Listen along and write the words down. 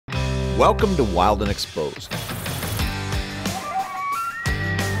Welcome to Wild and Exposed,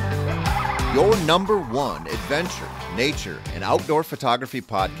 your number one adventure, nature, and outdoor photography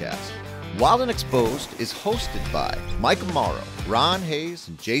podcast. Wild and Exposed is hosted by Mauro, Ron Hayes,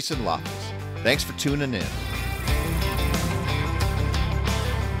 and Jason Loftus. Thanks for tuning in.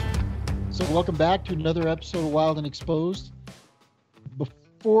 So welcome back to another episode of Wild and Exposed.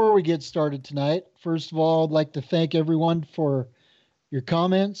 Before we get started tonight, first of all, I'd like to thank everyone for your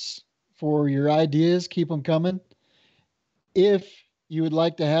comments, for your ideas. Keep them coming. If you would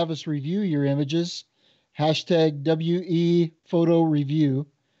like to have us review your images, hashtag WE Photo Review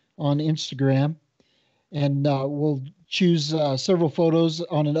on Instagram, and we'll choose several photos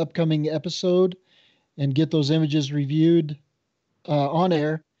on an upcoming episode and get those images reviewed on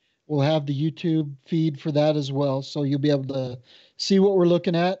air. We'll have the YouTube feed for that as well, so you'll be able to see what we're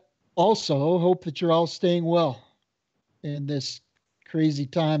looking at. Also, hope that you're all staying well in this crazy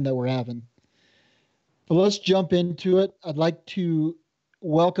time that we're having. But let's jump into it. I'd like to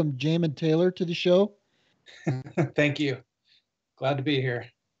welcome Jamin Taylor to the show. Thank you. Glad to be here.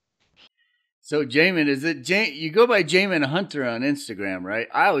 So Jamin, is it you go by Jamin Hunter on Instagram, right?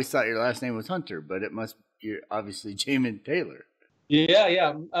 I always thought your last name was Hunter, but you're obviously Jamin Taylor.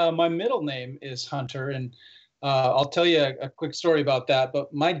 Yeah. My middle name is Hunter, and I'll tell you a quick story about that.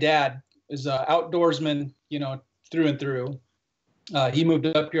 But my dad is an outdoorsman, through and through. He moved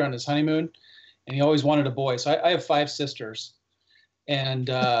up here on his honeymoon, and he always wanted a boy. So I have 5 sisters, and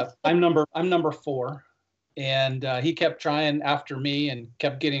I'm number 4. And he kept trying after me and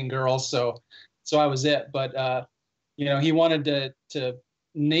kept getting girls. So I was it. But he wanted to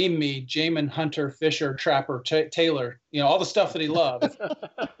name me Jamin Hunter Fisher Trapper Taylor. All the stuff that he loved.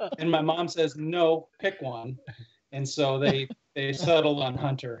 And my mom says, no, pick one. And so they settled on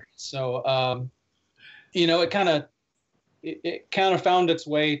Hunter. So it kind of found its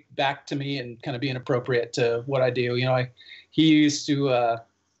way back to me and kind of being appropriate to what I do. He used to,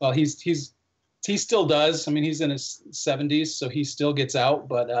 he still does. I mean, he's in his 70s, so he still gets out,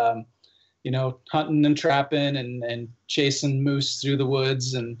 but, hunting and trapping and chasing moose through the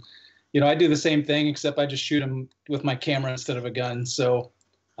woods. And, I do the same thing, except I just shoot them with my camera instead of a gun. So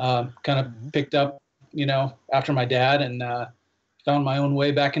kind of picked up, after my dad and found my own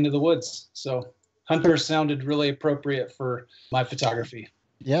way back into the woods. So Hunter sounded really appropriate for my photography.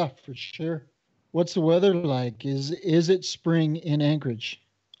 Yeah, for sure. What's the weather like? Is it spring in Anchorage?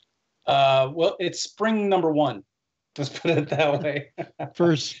 Well, it's spring number 1. Let's put it that way.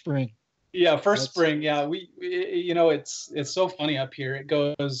 First spring. Yeah, spring. Yeah, it's so funny up here. It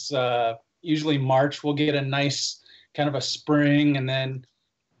goes usually March. We'll get a nice kind of a spring, and then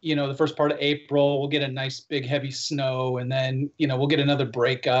the first part of April we'll get a nice big heavy snow, and then we'll get another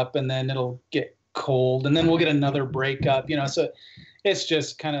breakup, and then it'll get cold, and then we'll get another breakup. So it's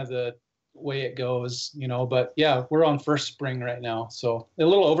just kind of the way it goes, but yeah, we're on first spring right now. So a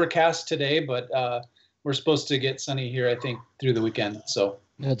little overcast today, but we're supposed to get sunny here, I think, through the weekend. So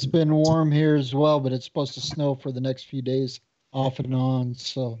yeah, it's been warm here as well, but it's supposed to snow for the next few days off and on.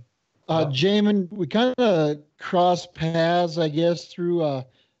 So Jamin, we kind of crossed paths, I guess, through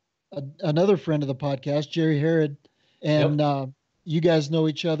another friend of the podcast, Jerry Herod, and you guys know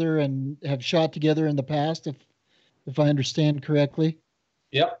each other and have shot together in the past, if I understand correctly.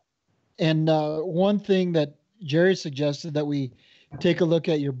 Yep. And one thing that Jerry suggested that we take a look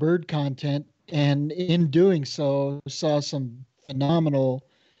at your bird content, and in doing so, saw some phenomenal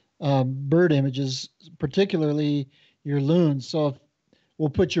bird images, particularly your loons. So we'll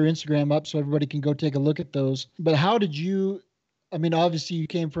put your Instagram up so everybody can go take a look at those. But how did you, obviously you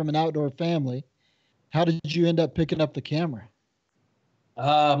came from an outdoor family. How did you end up picking up the camera?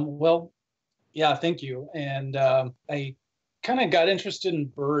 Well, yeah, thank you. And I kind of got interested in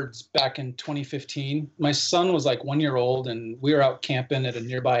birds back in 2015. My son was like 1 year old, and we were out camping at a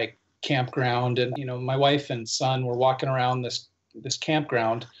nearby campground. And, my wife and son were walking around this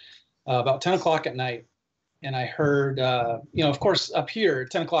campground about 10 o'clock at night. And I heard, of course, up here,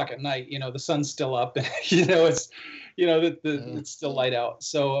 10 o'clock at night, the sun's still up and, it's, it's still light out.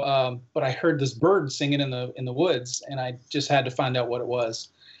 So, but I heard this bird singing in the woods, and I just had to find out what it was.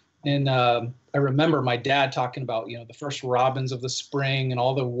 And I remember my dad talking about, the first robins of the spring and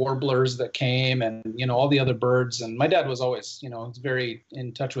all the warblers that came and, all the other birds. And my dad was always, very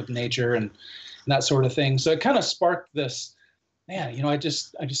in touch with nature and that sort of thing. So it kind of sparked this, man, I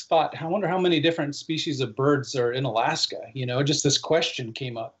just thought, I wonder how many different species of birds are in Alaska. Just this question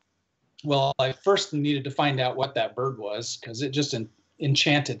came up. Well, I first needed to find out what that bird was, because it just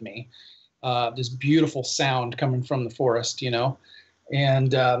enchanted me. This beautiful sound coming from the forest,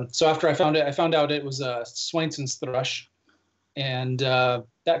 And so after I found out it was a Swainson's thrush. And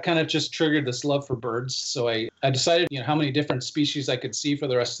that kind of just triggered this love for birds. So I decided, how many different species I could see for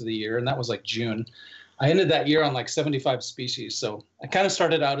the rest of the year. And that was like June. I ended that year on like 75 species. So I kind of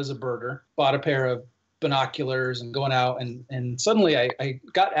started out as a birder, bought a pair of binoculars and going out. And suddenly I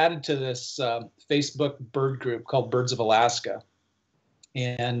got added to this Facebook bird group called Birds of Alaska.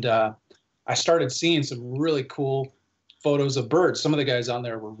 And I started seeing some really cool photos of birds. Some of the guys on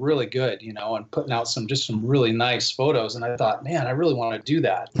there were really good, and putting out some really nice photos. And I thought, man, I really want to do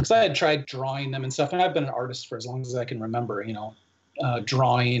that, because I had tried drawing them and stuff. And I've been an artist for as long as I can remember,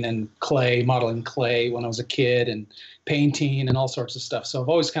 drawing and modeling clay when I was a kid, and painting and all sorts of stuff. So I've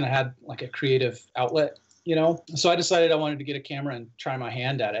always kind of had like a creative outlet, So I decided I wanted to get a camera and try my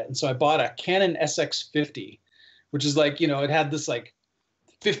hand at it. And so I bought a Canon SX50, which is like, it had this like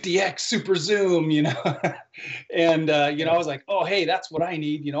 50x super zoom, and I was like, oh, hey, that's what I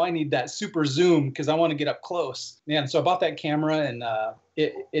need. I need that super zoom because I want to get up close. And so I bought that camera, and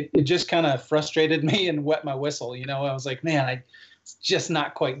it just kind of frustrated me and wet my whistle. I was like, man, I just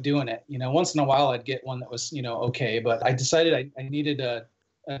not quite doing it. Once in a while I'd get one that was, okay, but I decided I needed a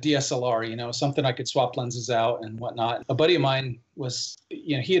DSLR, something I could swap lenses out and whatnot. A buddy of mine was,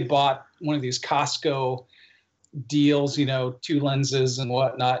 he had bought one of these Costco deals, 2 lenses and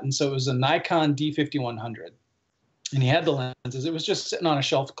whatnot. And so it was a Nikon D5100, and he had the lenses. It was just sitting on a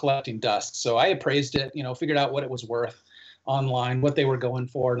shelf collecting dust. So I appraised it, figured out what it was worth online, what they were going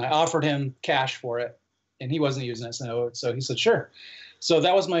for. And I offered him cash for it, and he wasn't using it. So he said, sure. So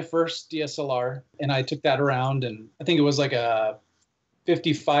that was my first DSLR. And I took that around, and I think it was like a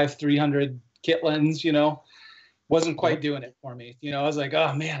 55-300 kit lens, wasn't quite doing it for me. I was like,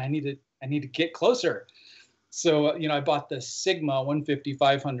 oh man, I need to get closer. So, I bought the Sigma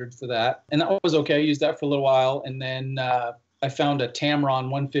 150-500 for that, and that was okay. I used that for a little while. And then I found a Tamron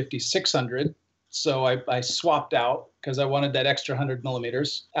 150-600. So I swapped out because I wanted that extra 100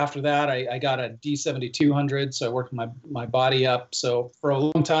 millimeters. After that, I got a D7200. So I worked my body up. So for a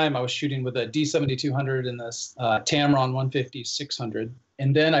long time, I was shooting with a D7200 and this Tamron 150-600.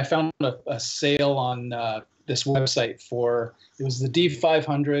 And then I found a sale on this website for, it was the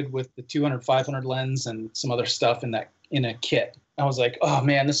D500 with the 200-500 lens and some other stuff in a kit. I was like, oh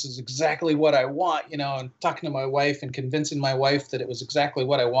man, this is exactly what I want, and talking to my wife and convincing my wife that it was exactly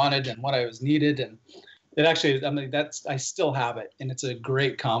what I wanted and what I was needed. And it actually, I still have it, and it's a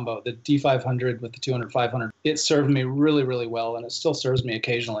great combo. The D500 with the 200-500, it served me really, really well, and it still serves me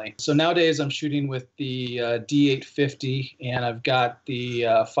occasionally. So nowadays I'm shooting with the D850, and I've got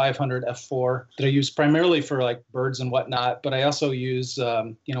the 500 f4 that I use primarily for like birds and whatnot, but I also use,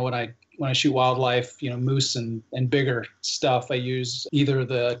 when I shoot wildlife, moose and bigger stuff, I use either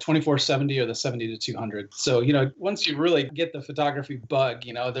the 24-70 or the 70-200. So, once you really get the photography bug,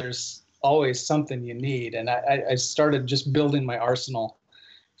 there's always something you need. And I started just building my arsenal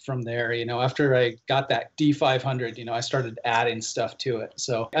from there. After I got that D500, I started adding stuff to it.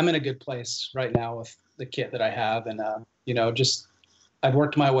 So I'm in a good place right now with the kit that I have. And, I've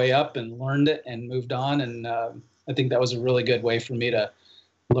worked my way up and learned it and moved on. And I think that was a really good way for me to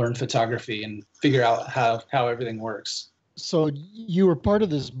learn photography and figure out how everything works. So you were part of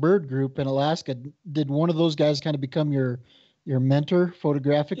this bird group in Alaska. Did one of those guys kind of become your mentor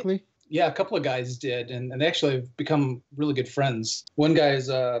photographically? Yeah, a couple of guys did, and they actually have become really good friends. One guy is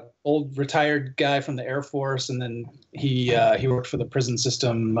a old retired guy from the Air Force, and then he worked for the prison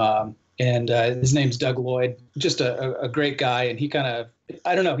system, and his name's Doug Lloyd. Just a great guy, and he kind of,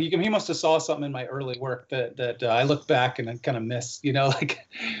 I don't know, he must have saw something in my early work that I look back and I kind of miss, like,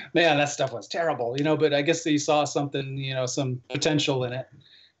 man, that stuff was terrible, but I guess he saw something, some potential in it.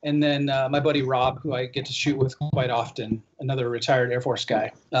 And then my buddy Rob, who I get to shoot with quite often, another retired Air Force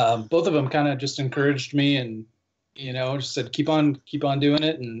guy. Both of them kind of just encouraged me and, just said, keep on doing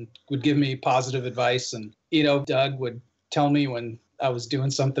it, and would give me positive advice. And, Doug would tell me when I was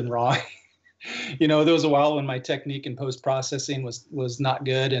doing something wrong. There was a while when my technique in post-processing was not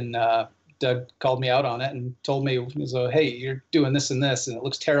good. And Doug called me out on it and told me, so, hey, you're doing this and this, and it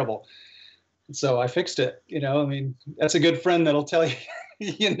looks terrible. And so I fixed it. That's a good friend that'll tell you,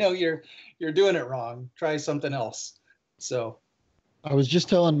 you're doing it wrong. Try something else. So I was just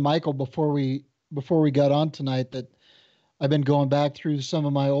telling Michael before we got on tonight that I've been going back through some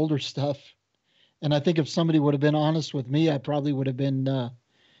of my older stuff. And I think if somebody would have been honest with me, I probably would have been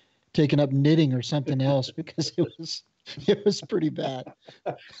taking up knitting or something else, because it was pretty bad.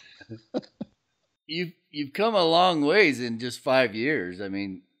 You've come a long ways in just 5 years. 5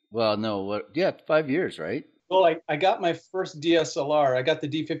 years, right? Well, I got my first DSLR. I got the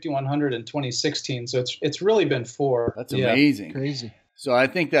D5100 in 2016, so it's really been 4. That's amazing. Crazy. So I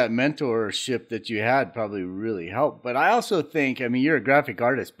think that mentorship that you had probably really helped. But I also think, I mean, you're a graphic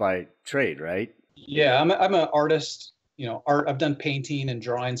artist by trade, right? Yeah, I'm an artist. Art. I've done painting and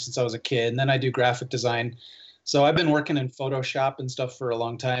drawing since I was a kid, and then I do graphic design. So I've been working in Photoshop and stuff for a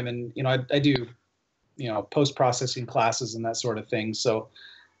long time, and I do post processing classes and that sort of thing. So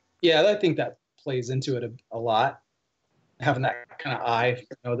yeah, I think that plays into it a lot, having that kind of eye,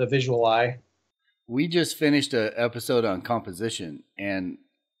 the visual eye. We just finished an episode on composition, and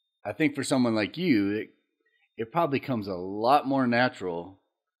I think for someone like you, it probably comes a lot more natural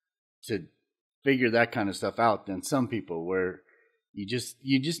to figure that kind of stuff out than some people, where you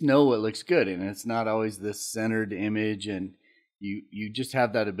just know what looks good, and it's not always this centered image, and you just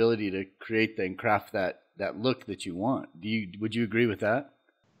have that ability to create and craft that look that you want. Would you agree with that?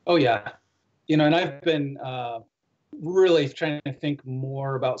 Oh yeah, and I've been really trying to think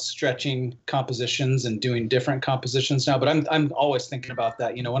more about stretching compositions and doing different compositions now. But I'm always thinking about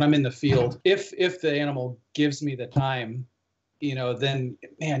that. When I'm in the field, if the animal gives me the time, then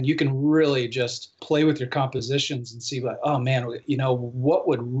man, you can really just play with your compositions and see like, oh man, what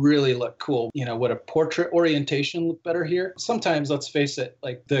would really look cool? Would a portrait orientation look better here? Sometimes, let's face it,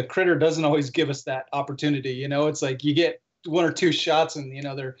 like the critter doesn't always give us that opportunity. It's like you get one or two shots and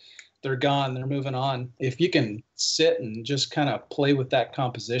they're gone, they're moving on. If you can sit and just kind of play with that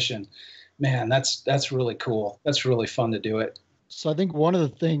composition, man, that's really cool. That's really fun to do it. So I think one of the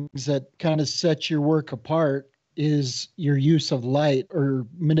things that kind of sets your work apart is your use of light, or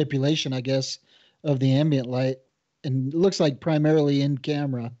manipulation, I guess, of the ambient light. And it looks like primarily in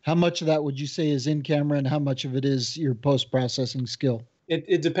camera. How much of that would you say is in camera, and how much of it is your post-processing skill?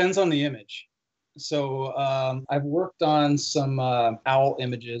 It depends on the image. So I've worked on some owl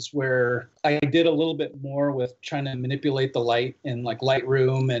images where I did a little bit more with trying to manipulate the light in like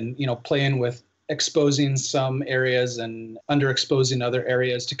Lightroom, and playing with exposing some areas and underexposing other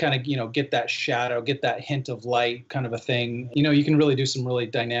areas to kind of get that shadow, get that hint of light, kind of a thing. You can really do some really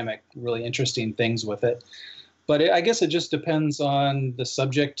dynamic, really interesting things with it. But I guess it just depends on the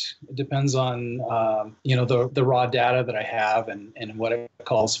subject. It depends on the raw data that I have and what it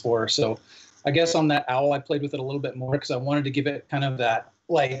calls for. So I guess on that owl, I played with it a little bit more because I wanted to give it kind of that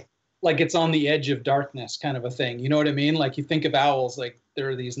like it's on the edge of darkness kind of a thing. You know what I mean? Like you think of owls, like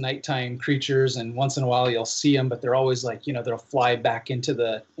they're these nighttime creatures, and once in a while you'll see them, but they're always like, they'll fly back into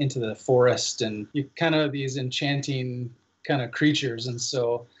the forest, and you kind of these enchanting kind of creatures. And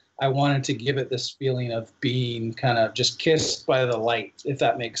so I wanted to give it this feeling of being kind of just kissed by the light, if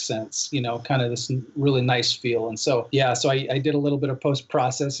that makes sense, kind of this really nice feel. And so, yeah, so I did a little bit of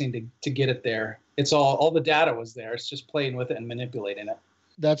post-processing to get it there. It's all the data was there. It's just playing with it and manipulating it.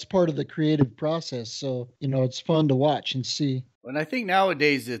 That's part of the creative process. So, it's fun to watch and see. And I think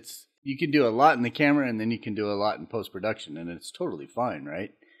nowadays you can do a lot in the camera, and then you can do a lot in post-production, and it's totally fine,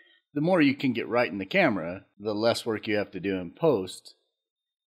 right? The more you can get right in the camera, the less work you have to do in post.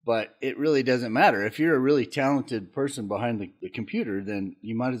 But it really doesn't matter. If you're a really talented person behind the computer, then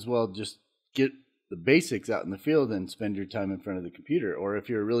you might as well just get the basics out in the field and spend your time in front of the computer. Or if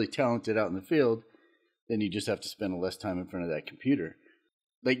you're really talented out in the field, then you just have to spend less time in front of that computer.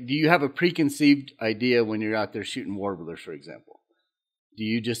 Like, do you have a preconceived idea when you're out there shooting warblers, for example? Do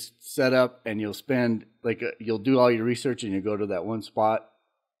you just set up and you'll spend, you'll do all your research and you go to that one spot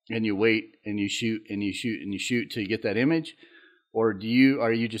and you wait and you shoot and you shoot and you shoot till you get that image? Or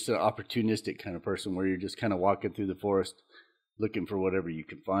are you just an opportunistic kind of person where you're just kind of walking through the forest looking for whatever you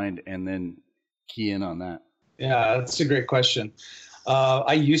can find and then key in on that? Yeah, that's a great question.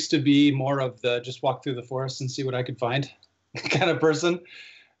 I used to be more of the just walk through the forest and see what I could find kind of person.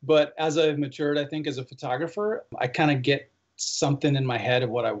 But as I've matured, I think as a photographer, I kind of get something in my head of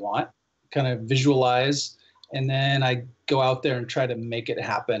what I want, kind of visualize, and then I go out there and try to make it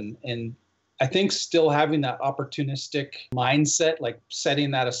happen. And I think still having that opportunistic mindset, like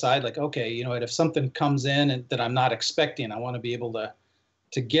setting that aside, like, okay, if something comes in and that I'm not expecting, I want to be able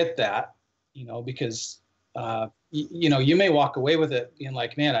to get that, because, you may walk away with it being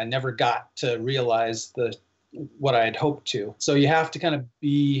like, man, I never got to realize what I had hoped to. So you have to kind of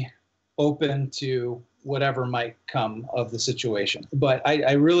be open to whatever might come of the situation. But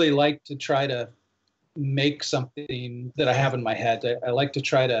I really like to try to make something that I have in my head. I like to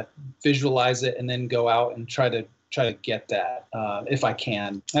try to visualize it and then go out and try to get that if I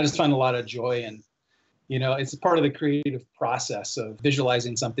can. I just find a lot of joy, and it's part of the creative process of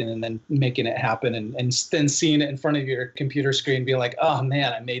visualizing something and then making it happen, and then seeing it in front of your computer screen, being like, oh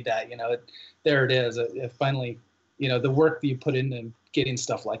man, I made that. There it is. It finally, the work that you put into getting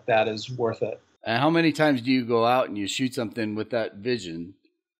stuff like that is worth it. And how many times do you go out and you shoot something with that vision,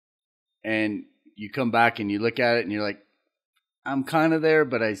 and you come back and you look at it and you're like, I'm kind of there,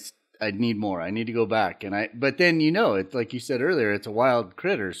 but I need more. I need to go back. But then, it's like you said earlier, it's a wild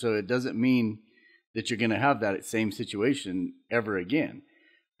critter. So it doesn't mean that you're going to have that same situation ever again.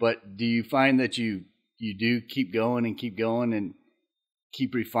 But do you find that you do keep going and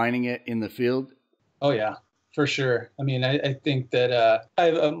keep refining it in the field? Oh yeah, for sure. I mean, I think that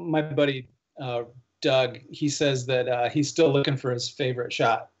my buddy Doug, he says that he's still looking for his favorite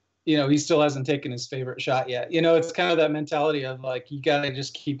shot. He still hasn't taken his favorite shot yet. It's kind of that mentality of like, you got to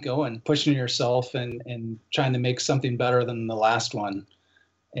just keep going, pushing yourself and trying to make something better than the last one.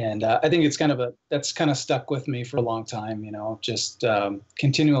 And I think it's that's kind of stuck with me for a long time, just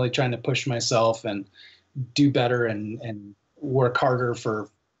continually trying to push myself and do better and work harder for,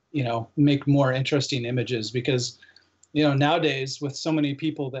 make more interesting images because, nowadays with so many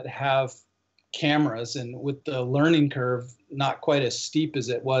people that have cameras and with the learning curve not quite as steep as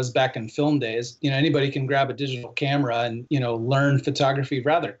it was back in film days, anybody can grab a digital camera and learn photography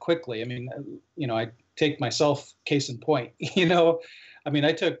rather quickly. I mean, I take myself case in point.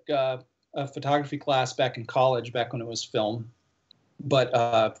 I took a photography class back in college back when it was film,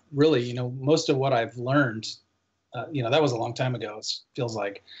 but really, most of what I've learned, that was a long time ago, it feels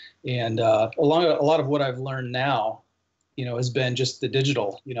like, and a lot of what I've learned now has been just the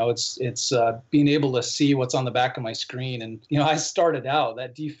digital. It's being able to see what's on the back of my screen. And, I started out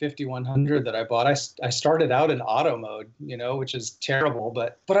that D5100 that I bought, I started out in auto mode, which is terrible,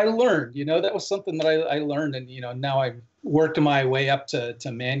 but I learned, that was something that I learned. And, now I worked my way up to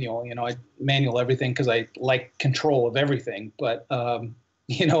manual, I manual everything because I like control of everything. But, when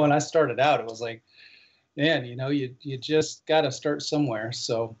I started out, it was like, man, you just got to start somewhere.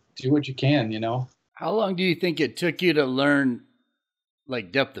 So do what you can, How long do you think it took you to learn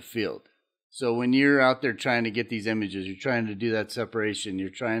like depth of field? So when you're out there trying to get these images, you're trying to do that separation, you're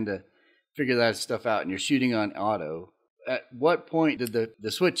trying to figure that stuff out and you're shooting on auto. At what point did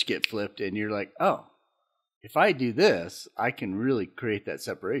the switch get flipped and you're like, oh, if I do this, I can really create that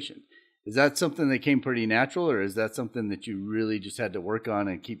separation? Is that something that came pretty natural, or is that something that you really just had to work on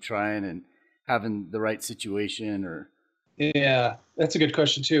and keep trying and having the right situation? Or Yeah, that's a good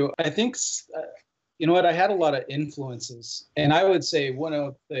question too. I think you know what? I had a lot of influences, and I would say one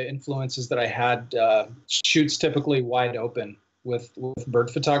of the influences that I had shoots typically wide open with bird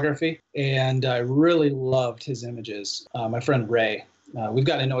photography, and I really loved his images. My friend Ray, we've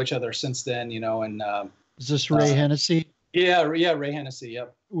gotten to know each other since then, and Is this Ray Hennessy? Yeah, Ray Hennessy.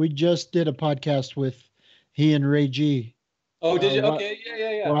 Yep. We just did a podcast with he and Ray G. Oh, did you? Okay,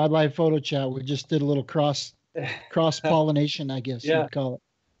 yeah. Wildlife Photo Chat. We just did a little cross pollination, I guess you'd call it.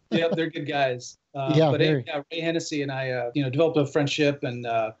 Yeah, they're good guys. Ray Hennessy and I, developed a friendship, and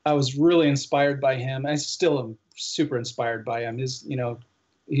I was really inspired by him. I still am super inspired by him.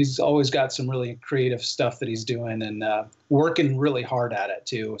 He's always got some really creative stuff that he's doing, and working really hard at it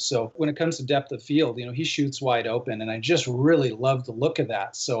too. So when it comes to depth of field, he shoots wide open, and I just really love the look of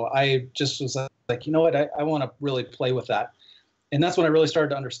that. So I just was like, you know what, I want to really play with that. And that's when I really started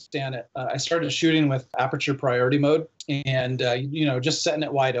to understand it. I started shooting with aperture priority mode and, just setting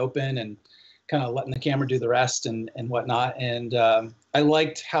it wide open and kind of letting the camera do the rest and whatnot. And I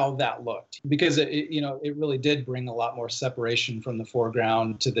liked how that looked because it really did bring a lot more separation from the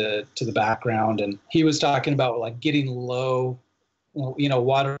foreground to the background. And he was talking about like getting low,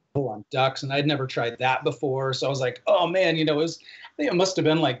 water on ducks. And I'd never tried that before. So I was like, oh man, I think it must've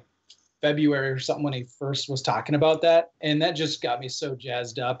been like February or something when he first was talking about that. And that just got me so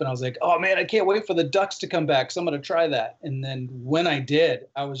jazzed up. And I was like, oh man, I can't wait for the ducks to come back. So I'm going to try that. And then when I did,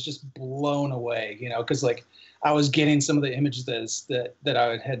 I was just blown away, because like I was getting some of the images that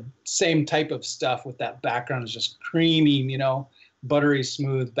I had same type of stuff with that background is just creamy, buttery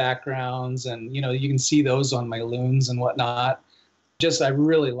smooth backgrounds. And, you can see those on my loons and whatnot. I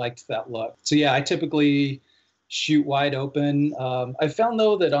really liked that look. So yeah, I typically shoot wide open. I found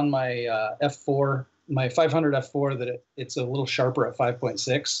though that on my f4, my 500 f4, that it's a little sharper at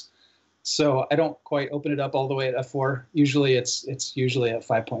 5.6. So I don't quite open it up all the way at f4. Usually it's usually at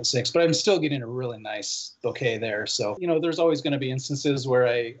 5.6, but I'm still getting a really nice bokeh there. So, there's always going to be instances where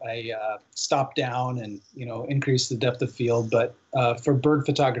I stop down and, increase the depth of field. But for bird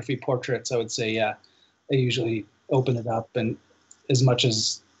photography portraits, I would say, yeah, I usually open it up and as much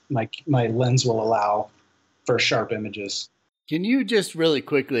as my lens will allow for sharp images. Can you just really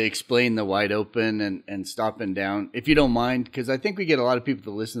quickly explain the wide open and stopping down, if you don't mind? Because I think we get a lot of people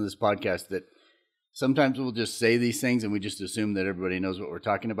to listen to this podcast that sometimes we'll just say these things and we just assume that everybody knows what we're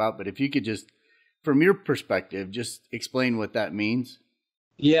talking about. But if you could just, from your perspective, just explain what that means.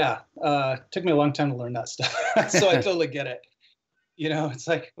 Yeah. Took me a long time to learn that stuff. So I totally get it. You know, it's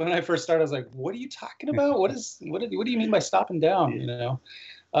like when I first started, I was like, what are you talking about? What do you mean by stopping down? You know?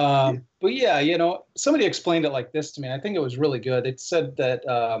 But yeah, you know, somebody explained it like this to me. I think it was really good. It said that,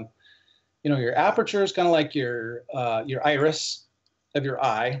 you know, your aperture is kind of like your iris of your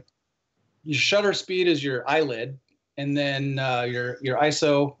eye. Your shutter speed is your eyelid, and then your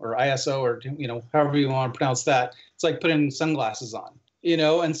ISO, or you know, however you want to pronounce that, it's like putting sunglasses on, you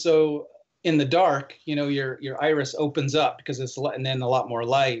know. And so in the dark, you know, your iris opens up because it's letting in a lot more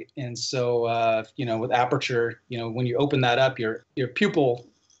light. And so you know, with aperture, you know, when you open that up, your pupil,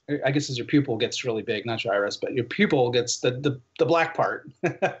 I guess, as your pupil gets really big, not your iris, but your pupil gets the black part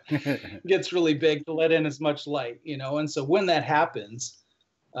gets really big to let in as much light, you know. And so when that happens,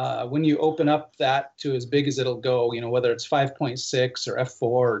 when you open up that to as big as it'll go, you know, whether it's 5.6 or f4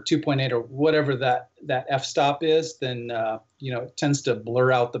 or 2.8 or whatever that f-stop is, then, you know, it tends to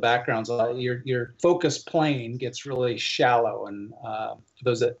blur out the backgrounds. Your focus plane gets really shallow. And for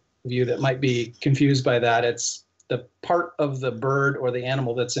those of you that might be confused by that, it's the part of the bird or the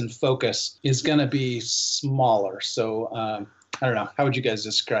animal that's in focus is going to be smaller. So I don't know. How would you guys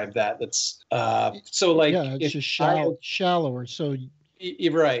describe that? That's so like, yeah, it's just shallower. So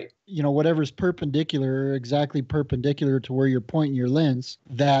you're right. You know, whatever's perpendicular, exactly perpendicular to where you're pointing your lens,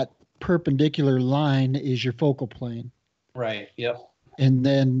 that perpendicular line is your focal plane. Right. Yep. And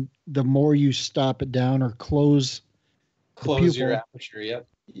then the more you stop it down or close your aperture. Yep.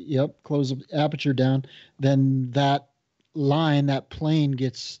 Yep. Close the aperture down, then that line, that plane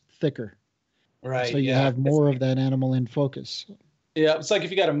gets thicker. Right. So you have more of that animal in focus. Yeah, it's like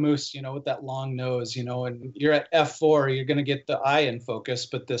if you got a moose, you know, with that long nose, you know, and you're at f4, you're going to get the eye in focus,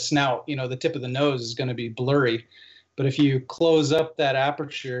 but the snout, you know, the tip of the nose is going to be blurry. But if you close up that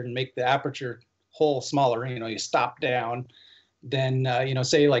aperture and make the aperture hole smaller, you know, you stop down, then, you know,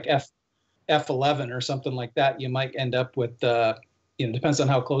 say like f11 or something like that, you might end up with, you know, depends on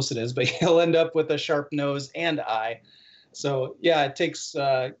how close it is, but you'll end up with a sharp nose and eye. So yeah, it takes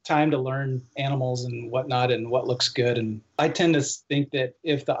time to learn animals and whatnot and what looks good. And I tend to think that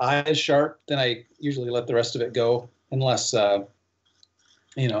if the eye is sharp, then I usually let the rest of it go, unless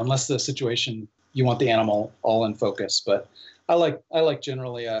you know, unless the situation you want the animal all in focus. But I like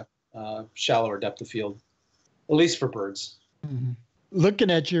generally a shallower depth of field, at least for birds. Mm-hmm. Looking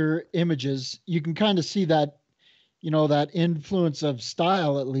at your images, you can kind of see that, you know, that influence of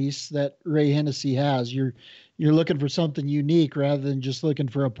style, at least, that Ray Hennessy has. You're looking for something unique rather than just looking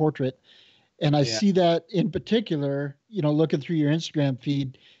for a portrait. And I see that in particular, you know, looking through your Instagram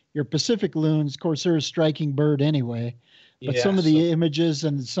feed, your Pacific loons, of course, they're a striking bird anyway. But some of the images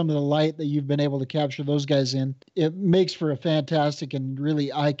and some of the light that you've been able to capture those guys in, it makes for a fantastic and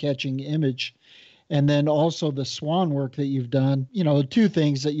really eye-catching image. And then also the swan work that you've done, you know, two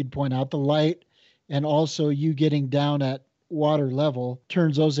things that you'd point out, the light and also you getting down at water level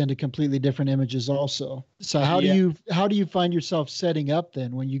turns those into completely different images also. So how do you find yourself setting up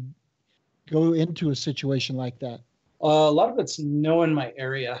then when you go into a situation like that? A lot of it's knowing my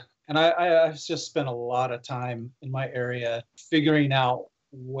area. And I've just spent a lot of time in my area figuring out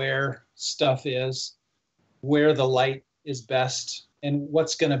where stuff is, where the light is best, and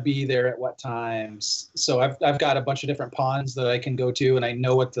what's going to be there at what times. So I've got a bunch of different ponds that I can go to, and I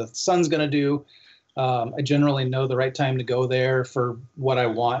know what the sun's going to do. I generally know the right time to go there for what I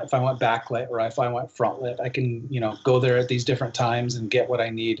want. If I want backlit or if I want frontlit, I can, you know, go there at these different times and get what I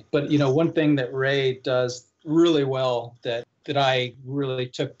need. But, you know, one thing that Ray does really well that I really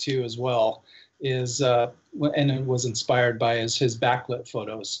took to as well is, and it was inspired by, is his backlit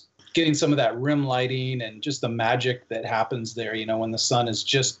photos. Getting some of that rim lighting and just the magic that happens there, you know, when the sun is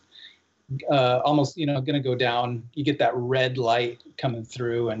just almost, you know, going to go down, you get that red light coming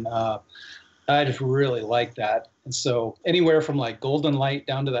through, and I just really like that. And so anywhere from like golden light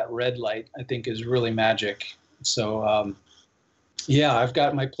down to that red light, I think is really magic. So, yeah, I've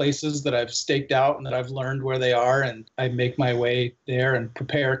got my places that I've staked out and that I've learned where they are, and I make my way there and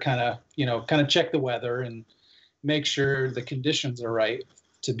prepare, kind of check the weather and make sure the conditions are right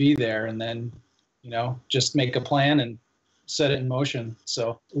to be there, and then, you know, just make a plan and set it in motion.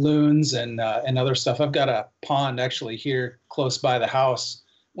 So loons and other stuff. I've got a pond actually here close by the house.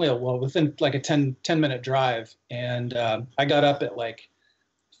 Well, within like a 10-minute drive. And I got up at like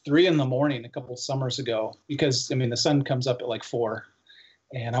 3 a.m. a couple summers ago because, I mean, the sun comes up at like 4,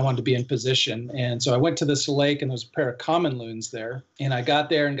 and I wanted to be in position. And so I went to this lake, and there was a pair of common loons there. And I got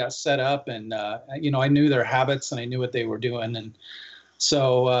there and got set up, and, you know, I knew their habits and I knew what they were doing. And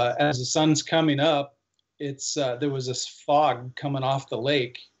so as the sun's coming up, there was this fog coming off the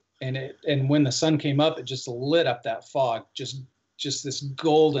lake. And when the sun came up, it just lit up that fog, just this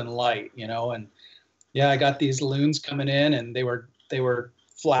golden light, you know. And yeah, I got these loons coming in, and they were they were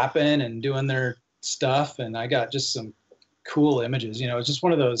flapping and doing their stuff, and I got just some cool images. It's just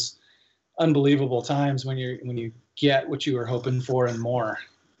one of those unbelievable times when you get what you were hoping for and more.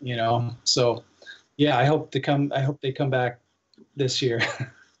 So yeah, I hope they come back this year.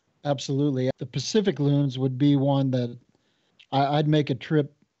 Absolutely. The Pacific loons would be one that I'd make a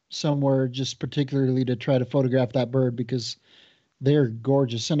trip somewhere just particularly to try to photograph that bird, because they're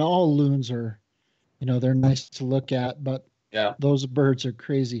gorgeous. And all loons are, they're nice to look at, but Yeah. those birds are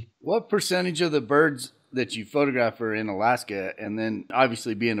crazy. What percentage of the birds that you photograph are in Alaska? And then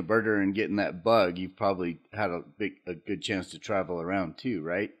obviously being a birder and getting that bug, you've probably had a good chance to travel around too,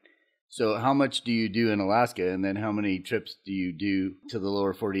 right? So how much do you do in Alaska, and then how many trips do you do to the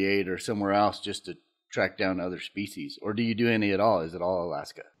lower 48 or somewhere else just to track down other species? Or do you do any at all? Is it all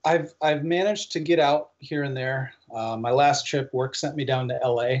Alaska? I've managed to get out here and there. My last trip, work sent me down to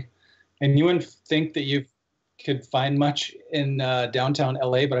LA, and you wouldn't think that you could find much in downtown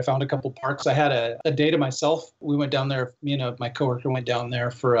LA, but I found a couple parks. I had a day to myself. We went down there, me and my coworker went down there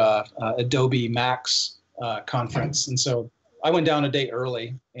for a Adobe Max conference. And so I went down a day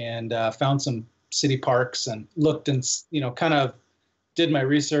early and found some city parks and looked and, kind of did my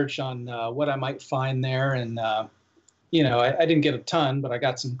research on what I might find there. And, I didn't get a ton, but I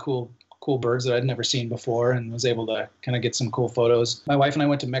got some cool birds that I'd never seen before and was able to kind of get some cool photos. My wife and I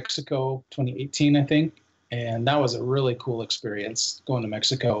went to Mexico 2018, I think. And that was a really cool experience going to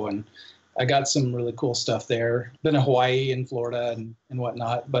Mexico. And I got some really cool stuff there. Been to Hawaii and Florida and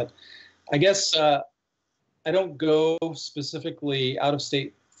whatnot. But I guess I don't go specifically out of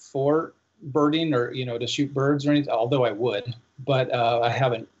state for birding or, to shoot birds or anything, although I would. But I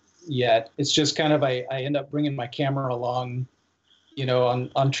haven't yet. It's just kind of I end up bringing my camera along,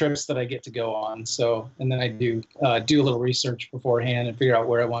 on trips that I get to go on. So, and then I do a little research beforehand and figure out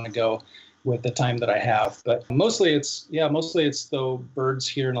where I want to go with the time that I have. But mostly it's the birds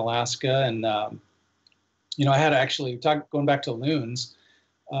here in Alaska. And, I had actually going back to loons.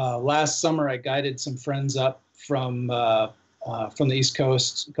 Last summer, I guided some friends up from the East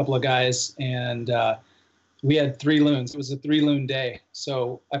Coast, a couple of guys, and we had 3 loons. It was a 3 loon day.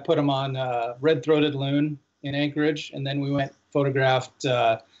 So I put them on red-throated loon in Anchorage, and then we went photographed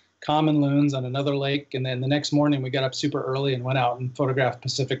common loons on another lake. And then the next morning we got up super early and went out and photographed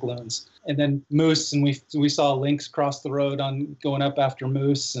Pacific loons, and then moose. And we saw lynx cross the road on going up after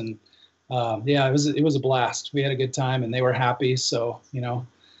moose. And it was a blast. We had a good time and they were happy. So,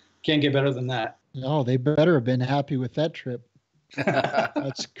 can't get better than that. No, they better have been happy with that trip.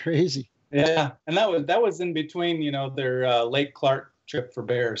 That's crazy. Yeah. And that was in between, their Lake Clark trip for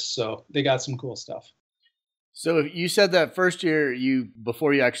bears. So they got some cool stuff. So you said that first year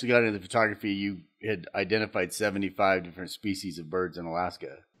before you actually got into the photography, you had identified 75 different species of birds in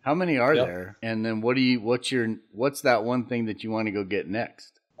Alaska. How many are there? And then what's that one thing that you want to go get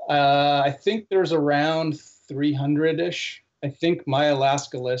next? I think there's around 300-ish. I think my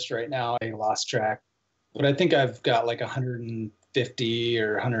Alaska list right now, I lost track, but I think I've got like 150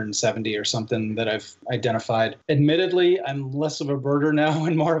 or 170 or something that I've identified. Admittedly, I'm less of a birder now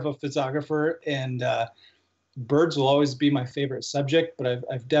and more of a photographer, and birds will always be my favorite subject, but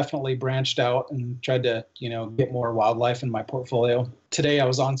I've definitely branched out and tried to, get more wildlife in my portfolio. Today I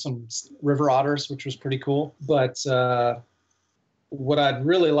was on some river otters, which was pretty cool. But what I'd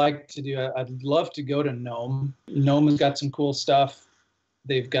really like to do, I'd love to go to Nome. Nome has got some cool stuff.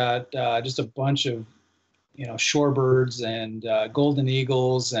 They've got just a bunch of, shorebirds and golden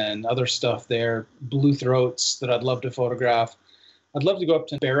eagles and other stuff there, blue throats that I'd love to photograph. I'd love to go up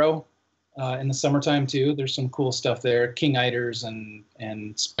to Barrow in the summertime too. There's some cool stuff there, king eiders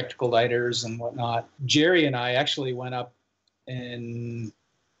and spectacled eiders and whatnot. Jerry and I actually went up in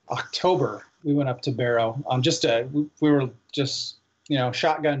October. We went up to Barrow on we were just,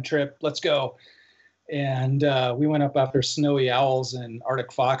 shotgun trip. Let's go. And we went up after snowy owls and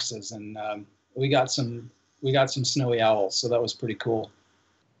Arctic foxes, and we got some snowy owls. So that was pretty cool.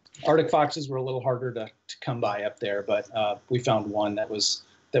 Arctic foxes were a little harder to come by up there, but we found one that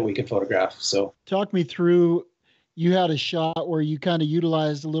we could photograph. So talk me through, you had a shot where you kind of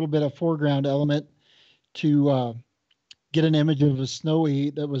utilized a little bit of foreground element to get an image of a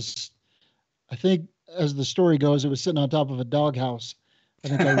snowy that was, I think as the story goes, it was sitting on top of a doghouse. I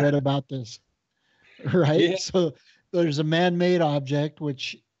think I read about this, right? Yeah. So there's a man-made object,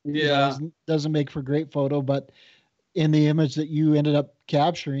 which doesn't make for great photo, but in the image that you ended up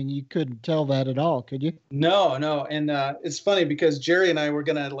capturing, you couldn't tell that at all, could you? No. And it's funny because Jerry and I were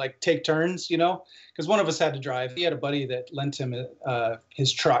going to take turns, because one of us had to drive. He had a buddy that lent him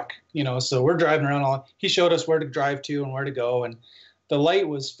his truck, so we're driving around. He showed us where to drive to and where to go. And the light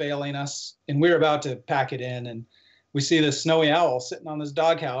was failing us and we were about to pack it in. And we see this snowy owl sitting on this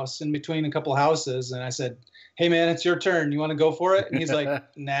doghouse in between a couple houses. And I said, "Hey man, it's your turn. You want to go for it?" And he's like,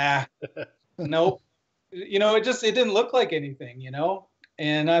 "Nah, nope." It didn't look like anything,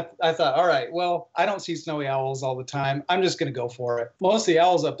 And I thought, all right, well, I don't see snowy owls all the time. I'm just going to go for it. Most of the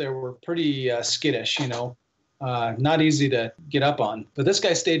owls up there were pretty skittish, not easy to get up on. But this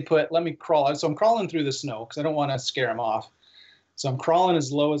guy stayed put, let me crawl. So I'm crawling through the snow because I don't want to scare him off. So I'm crawling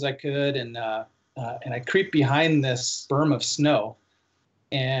as low as I could, and I creep behind this berm of snow.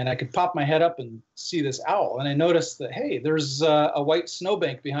 And I could pop my head up and see this owl. And I noticed that, hey, there's a white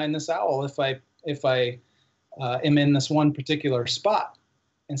snowbank behind this owl if I am in this one particular spot.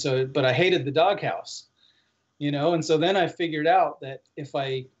 And so, but I hated the doghouse, and so then I figured out that if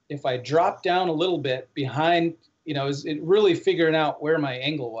I drop down a little bit behind, it really figuring out where my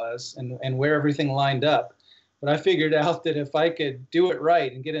angle was and where everything lined up. But I figured out that if I could do it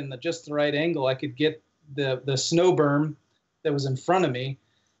right and get in just the right angle, I could get the snow berm that was in front of me.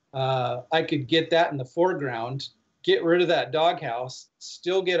 I could get that in the foreground, get rid of that doghouse,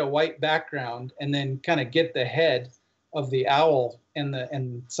 still get a white background, and then kind of get the head of the owl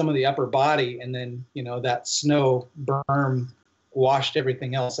and some of the upper body, and then that snow berm washed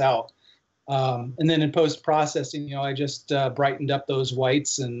everything else out. And then in post processing, I just brightened up those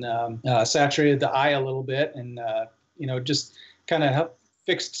whites and saturated the eye a little bit, and just kind of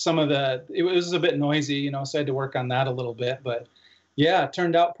fixed some of it was a bit noisy, so I had to work on that a little bit, but yeah, it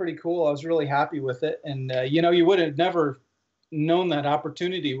turned out pretty cool. I was really happy with it, and you would have never known that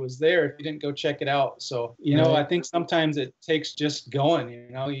opportunity was there if you didn't go check it out. So, I think sometimes it takes just going,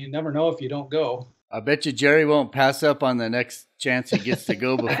 you never know if you don't go. I bet you Jerry won't pass up on the next chance he gets to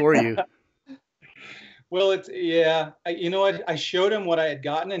go before you. Well, I showed him what I had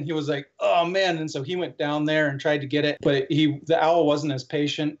gotten, and he was like, "Oh man." And so he went down there and tried to get it, but the owl wasn't as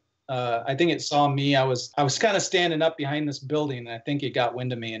patient. I think it saw me. I was kind of standing up behind this building, and I think it got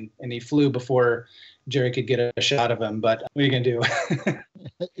wind of me, and he flew before Jerry could get a shot of him. But what are you going to do?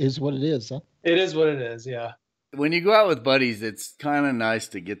 It is what it is, huh? It is what it is, yeah. When you go out with buddies, it's kind of nice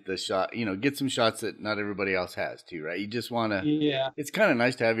to get the shot, get some shots that not everybody else has too, right? You just want to, yeah. It's kind of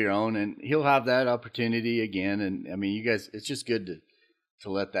nice to have your own, and he'll have that opportunity again. And I mean, you guys, it's just good to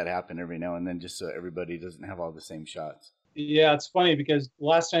let that happen every now and then, just so everybody doesn't have all the same shots. Yeah, it's funny because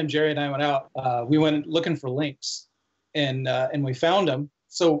last time Jerry and I went out, we went looking for lynx, and we found them.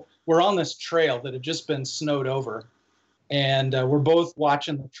 So we're on this trail that had just been snowed over, and we're both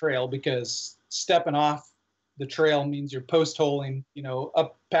watching the trail because stepping off the trail means you're post holing,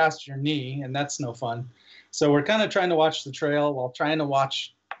 up past your knee, and that's no fun. So we're kind of trying to watch the trail while trying to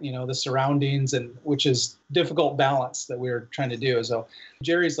watch, the surroundings, and which is difficult balance that we were trying to do. So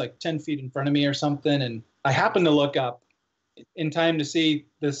Jerry's like 10 feet in front of me or something, and I happen to look up in time to see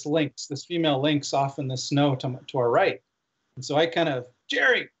this female lynx off in the snow to our right. And so I kind of,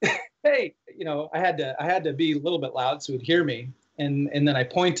 Jerry, hey, I had to be a little bit loud so he'd hear me. And then I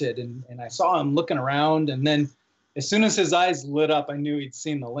pointed, and I saw him looking around. And then as soon as his eyes lit up, I knew he'd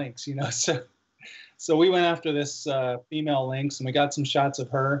seen the lynx, So we went after this female lynx, and we got some shots of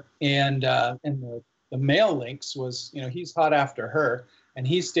her. And the male lynx was, he's hot after her, and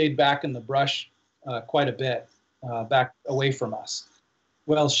he stayed back in the brush quite a bit, back away from us.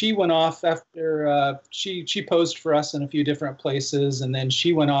 Well, she went off after she posed for us in a few different places, and then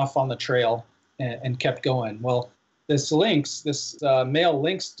she went off on the trail and kept going. Well, this male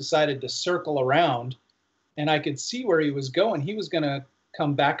lynx decided to circle around, and I could see where he was going. He was going to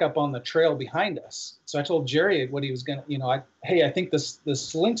come back up on the trail behind us. So I told Jerry what he was going to, hey, I think this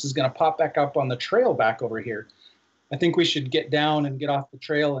lynx is going to pop back up on the trail back over here. I think we should get down and get off the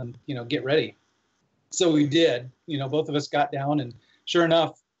trail and, get ready. So we did, both of us got down, and sure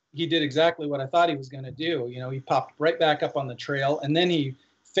enough, he did exactly what I thought he was going to do. He popped right back up on the trail, and then he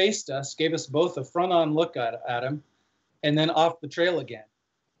faced us, gave us both a front-on look at him, and then off the trail again.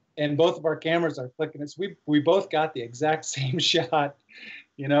 And both of our cameras are clicking. We both got the exact same shot,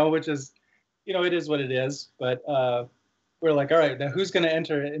 which is, it is what it is. But we're like, all right, now who's going to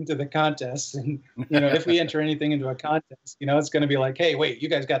enter into the contest? And, if we enter anything into a contest, it's going to be like, hey, wait, you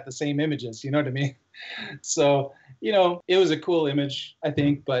guys got the same images, you know what I mean? So, it was a cool image, I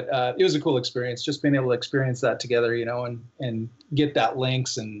think, but it was a cool experience, just being able to experience that together, and get that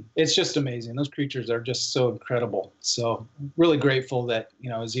lynx. And it's just amazing. Those creatures are just so incredible. So really grateful that,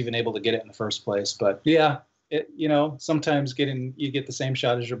 I was even able to get it in the first place. But yeah, sometimes you get the same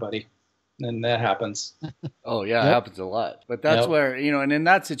shot as your buddy. And that happens. Oh, yeah, It happens a lot. But that's where, and in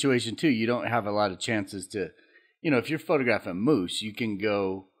that situation, too, you don't have a lot of chances to, if you're photographing moose,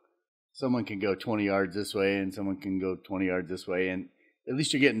 someone can go 20 yards this way and someone can go 20 yards this way. And at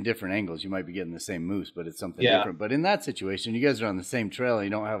least you're getting different angles. You might be getting the same moose, but it's something Yeah. different. But in that situation, you guys are on the same trail and you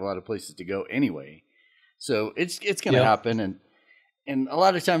don't have a lot of places to go anyway. So it's going to happen. And a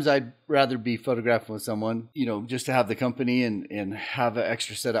lot of times I'd rather be photographing with someone, you know, just to have the company and have an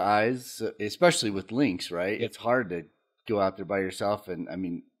extra set of eyes, especially with lynx, right? It's hard to go out there by yourself. And I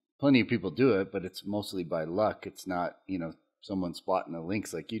mean, plenty of people do it, but it's mostly by luck. It's not, you know, someone spotting a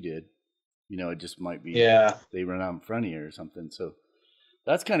lynx like you did. You know, it just might be they run out in front of you or something. So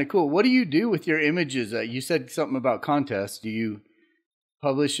that's kind of cool. What do you do with your images? You said something about contests. Do you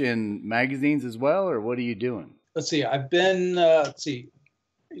publish in magazines as well, or what are you doing? Let's see. I've been,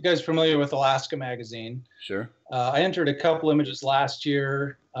 you guys familiar with Alaska magazine? Sure. I entered a couple images last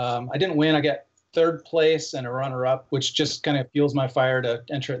year. I didn't win. I got third place and a runner-up, which just kind of fuels my fire to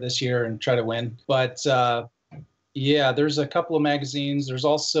enter it this year and try to win. But yeah, there's a couple of magazines. There's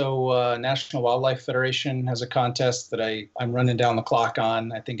also National Wildlife Federation has a contest that I'm running down the clock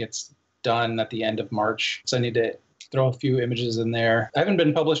on. I think it's done at the end of March. So I need to throw a few images in there. I haven't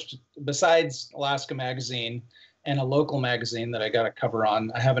been published besides Alaska magazine and a local magazine that I got a cover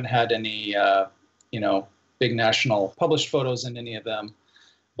on. I haven't had any, big national published photos in any of them.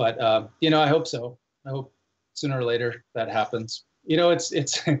 But, I hope so. I hope sooner or later that happens. You know, it's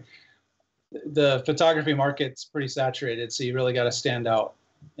the photography market's pretty saturated, so you really got to stand out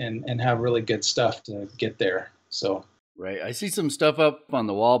and have really good stuff to get there. So right, I see some stuff up on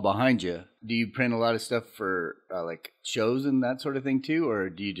the wall behind you. Do you print a lot of stuff for like shows and that sort of thing too, or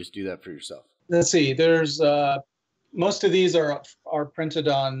do you just do that for yourself? Let's see. There's most of these are printed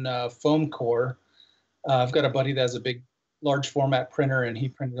on foam core. I've got a buddy that has a large format printer, and he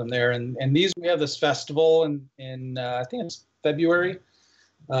printed them there. And these, we have this festival in I think it's February.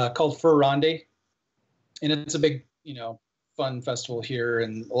 Called Fur Ronde, and it's a big, fun festival here,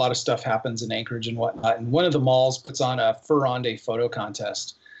 and a lot of stuff happens in Anchorage and whatnot. And one of the malls puts on a Fur Ronde photo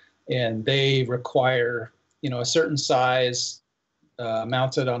contest, and they require, a certain size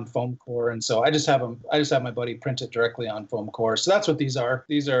mounted on foam core. And so I just have my buddy print it directly on foam core. So that's what these are.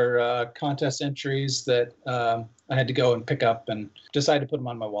 These are contest entries that I had to go and pick up and decide to put them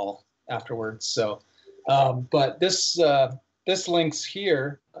on my wall afterwards. So, but this lynx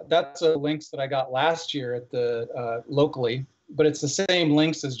here, that's a lynx that I got last year at the locally, but it's the same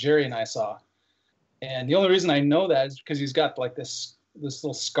lynx as Jerry and I saw. And the only reason I know that is because he's got like this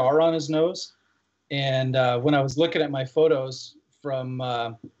little scar on his nose. And when I was looking at my photos from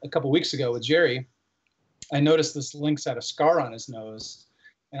a couple weeks ago with Jerry, I noticed this lynx had a scar on his nose,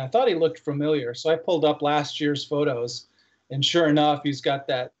 and I thought he looked familiar. So I pulled up last year's photos, and sure enough, he's got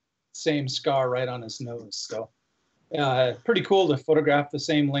that same scar right on his nose. So pretty cool to photograph the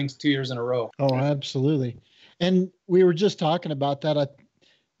same lynx 2 years in a row. Oh, absolutely. And we were just talking about that, I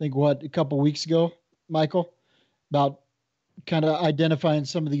think, a couple of weeks ago, Michael, about kind of identifying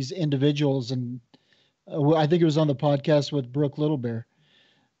some of these individuals. And I think it was on the podcast with Brooke Littlebear.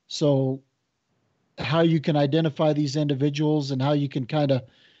 So how you can identify these individuals and how you can kind of,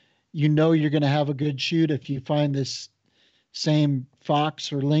 you're going to have a good shoot if you find this same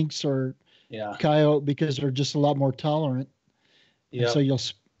fox or lynx or coyote, because they're just a lot more tolerant. Yeah. So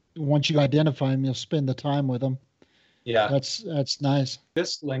once you identify them, you'll spend the time with them. Yeah. That's nice.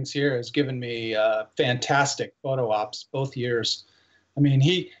 This lynx here has given me fantastic photo ops both years. I mean,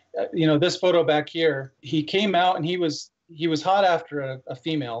 this photo back here, he came out and he was hot after a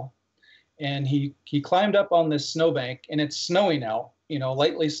female, and he climbed up on this snowbank, and it's snowing out,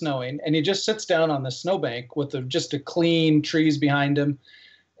 lightly snowing, and he just sits down on the snowbank with just a clean trees behind him.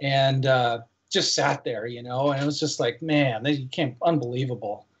 And just sat there, and it was just like, man,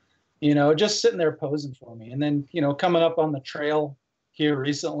 unbelievable, just sitting there posing for me. And then, coming up on the trail here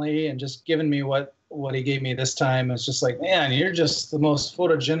recently and just giving me what he gave me this time, it's just like, man, you're just the most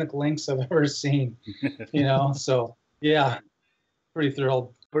photogenic lynx I've ever seen, So yeah, pretty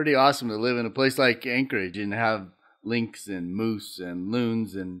thrilled. Pretty awesome to live in a place like Anchorage and have lynx and moose and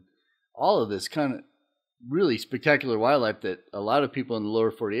loons and all of this kind of really spectacular wildlife that a lot of people in the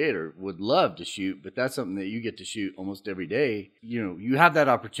lower 48 would love to shoot, but that's something that you get to shoot almost every day. You have that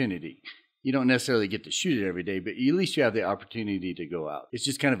opportunity. You don't necessarily get to shoot it every day, but at least you have the opportunity to go out. It's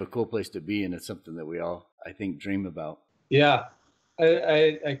just kind of a cool place to be, and it's something that we all, I think, dream about. Yeah.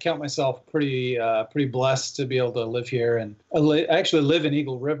 I count myself pretty blessed to be able to live here. And I actually live in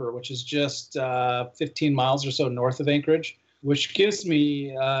Eagle River, which is just 15 miles or so north of Anchorage, which gives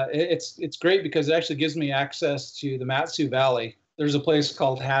me, it's great because it actually gives me access to the Mat-Su Valley. There's a place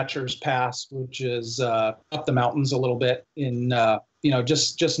called Hatcher's Pass, which is up the mountains a little bit in,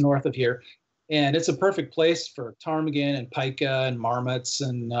 just north of here. And it's a perfect place for ptarmigan and pika and marmots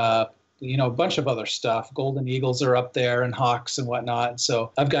and a bunch of other stuff. Golden eagles are up there and hawks and whatnot.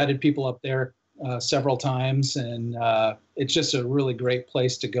 So I've guided people up there several times, and it's just a really great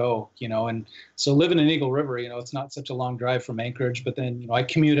place to go, and so living in Eagle River, it's not such a long drive from Anchorage, but then, I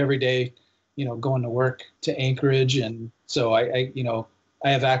commute every day, going to work to Anchorage. And so I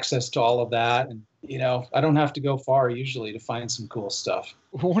have access to all of that, and, I don't have to go far usually to find some cool stuff.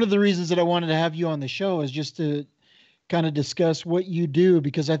 One of the reasons that I wanted to have you on the show is just to kind of discuss what you do,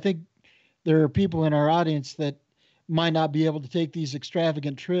 because I think there are people in our audience that might not be able to take these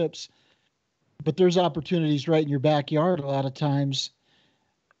extravagant trips, but there's opportunities right in your backyard a lot of times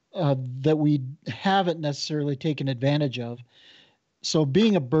that we haven't necessarily taken advantage of. So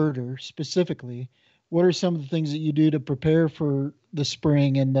being a birder specifically, what are some of the things that you do to prepare for the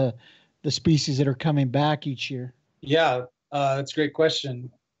spring and the species that are coming back each year? Yeah, that's a great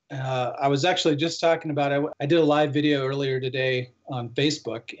question. I was actually just talking about it. I did a live video earlier today on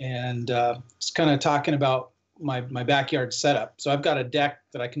Facebook, and it's kind of talking about my backyard setup. So I've got a deck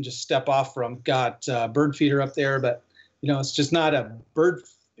that I can just step off from. Got a bird feeder up there, but it's just not a bird.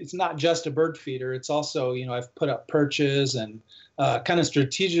 It's not just a bird feeder. It's also, I've put up perches and kind of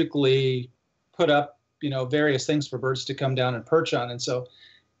strategically put up, various things for birds to come down and perch on. And so,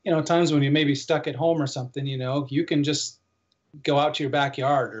 times when you may be stuck at home or something, you can just go out to your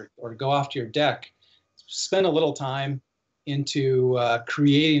backyard or go off to your deck, spend a little time into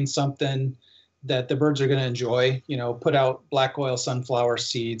creating something that the birds are going to enjoy, put out black oil sunflower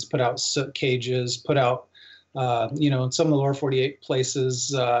seeds, put out soot cages, put out, in some of the lower 48 places,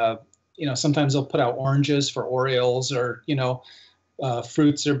 sometimes they'll put out oranges for orioles, or,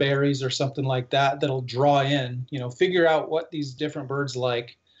 fruits or berries or something like that, that'll draw in, figure out what these different birds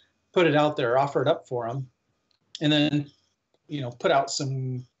like, put it out there, offer it up for them, and then, put out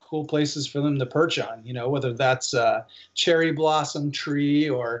some cool places for them to perch on, whether that's a cherry blossom tree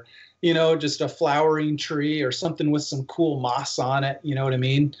or, just a flowering tree or something with some cool moss on it. You know what I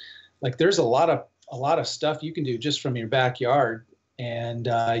mean? Like there's a lot of stuff you can do just from your backyard, and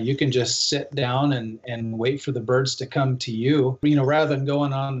you can just sit down and wait for the birds to come to you, rather than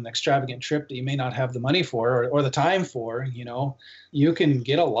going on an extravagant trip that you may not have the money for or the time for. You can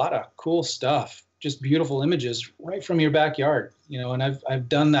get a lot of cool stuff, just beautiful images right from your backyard, and I've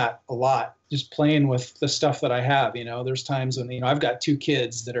done that a lot, just playing with the stuff that I have. There's times when, I've got 2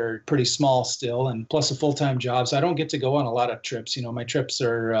 kids that are pretty small still, and plus a full-time job. So I don't get to go on a lot of trips. My trips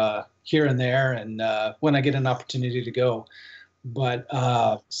are here and there, and when I get an opportunity to go. But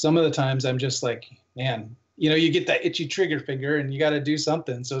some of the times I'm just like, man, you get that itchy trigger finger and you got to do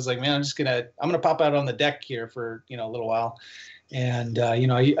something. So it's like, man, I'm going to pop out on the deck here for, a little while. And,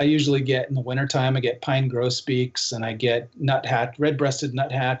 I usually get in the wintertime, I get pine grosbeaks, and I get red-breasted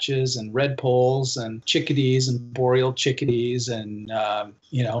nuthatches and red poles and chickadees and boreal chickadees and,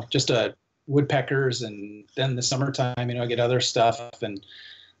 just woodpeckers. And then the summertime, I get other stuff. And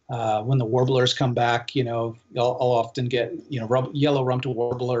when the warblers come back, I'll often get, yellow-rumped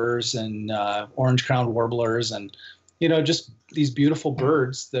warblers and orange-crowned warblers and, just these beautiful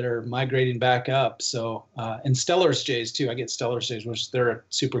birds that are migrating back up. So, and Stellar's jays too. I get Stellar's jays, which they're a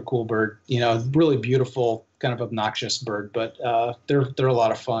super cool bird, really beautiful, kind of obnoxious bird, but they're a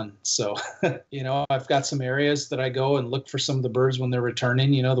lot of fun. So, I've got some areas that I go and look for some of the birds when they're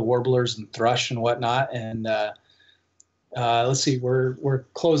returning, the warblers and thrush and whatnot. And let's see, we're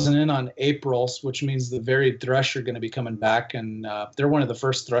closing in on April, which means the varied thrush are going to be coming back, and they're one of the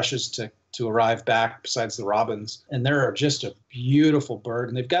first thrushes to arrive back besides the robins. And they're just a beautiful bird,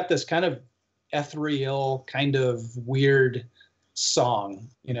 and they've got this kind of ethereal, kind of weird song.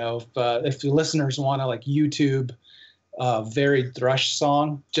 If the listeners want to like YouTube varied thrush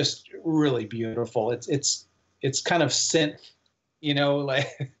song, just really beautiful. It's kind of synth.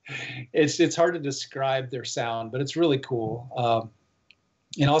 Like it's hard to describe their sound, but it's really cool.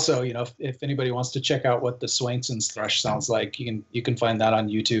 And also, if anybody wants to check out what the Swainson's thrush sounds like, you can find that on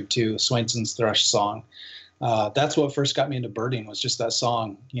YouTube too. Swainson's thrush song. That's what first got me into birding, was just that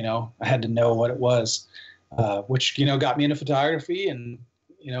song. I had to know what it was, which got me into photography, and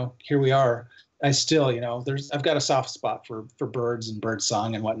here we are. I still, I've got a soft spot for birds and bird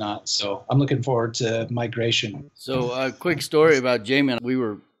song and whatnot. So I'm looking forward to migration. So a quick story about Jamin. We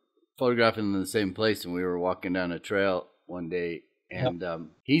were photographing in the same place, and we were walking down a trail one day, and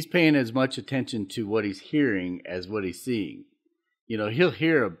he's paying as much attention to what he's hearing as what he's seeing. He'll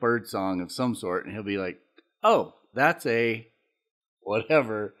hear a bird song of some sort, and he'll be like, oh, that's a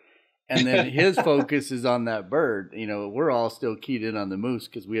whatever. And then his focus is on that bird. We're all still keyed in on the moose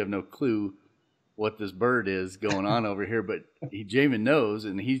because we have no clue what this bird is going on over here, but Jamin knows,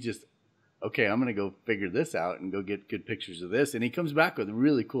 and he's just okay, I'm going to go figure this out and go get good pictures of this. And he comes back with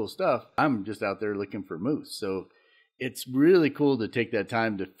really cool stuff. I'm just out there looking for moose. So it's really cool to take that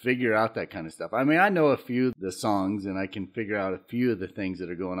time to figure out that kind of stuff. I mean, I know a few of the songs and I can figure out a few of the things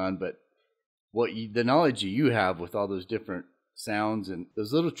that are going on, but the knowledge you have with all those different sounds and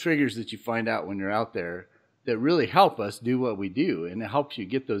those little triggers that you find out when you're out there that really help us do what we do. And it helps you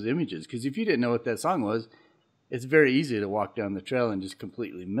get those images. Because if you didn't know what that song was, it's very easy to walk down the trail and just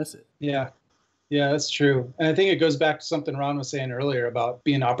completely miss it. Yeah. Yeah, that's true. And I think it goes back to something Ron was saying earlier about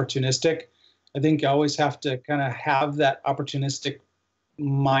being opportunistic. I think you always have to kind of have that opportunistic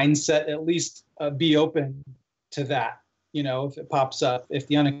mindset, at least be open to that. You know, if it pops up, if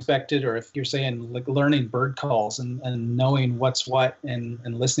the unexpected, or if you're saying like learning bird calls and knowing what's what and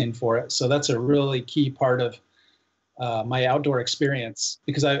listening for it. So that's a really key part of my outdoor experience,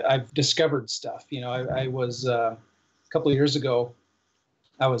 because I've discovered stuff. You know, I was a couple of years ago,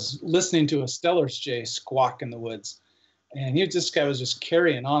 I was listening to a Stellar's jay squawk in the woods, and this guy was just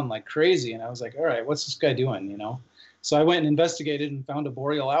carrying on like crazy. And I was like, all right, what's this guy doing? You know, so I went and investigated and found a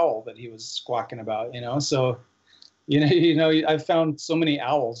boreal owl that he was squawking about, you know, so I found so many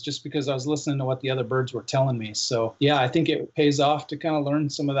owls just because I was listening to what the other birds were telling me. So yeah, I think it pays off to kind of learn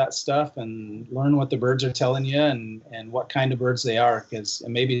some of that stuff and learn what the birds are telling you and what kind of birds they are, because it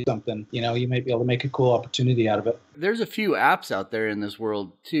may be something, you know, you might be able to make a cool opportunity out of it. There's a few apps out there in this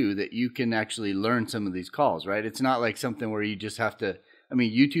world too that you can actually learn some of these calls, right? It's not like something where you just have to, I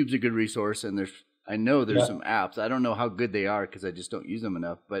mean, YouTube's a good resource, and I know there's some apps. I don't know how good they are because I just don't use them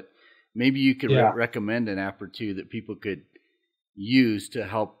enough, but maybe you could recommend an app or two that people could use to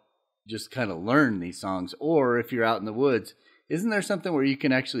help just kind of learn these songs. Or if you're out in the woods, isn't there something where you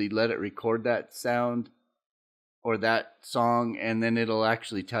can actually let it record that sound or that song, and then it'll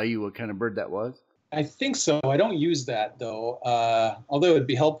actually tell you what kind of bird that was? I think so. I don't use that though, although it would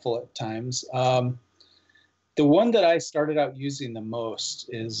be helpful at times. The one that I started out using the most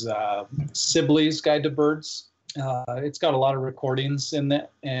is Sibley's Guide to Birds. It's got a lot of recordings in it,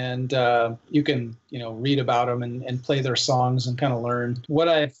 and you can, read about them and play their songs and kind of learn. What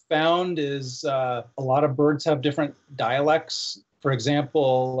I found is a lot of birds have different dialects. For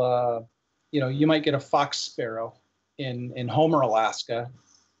example, you might get a fox sparrow in Homer, Alaska,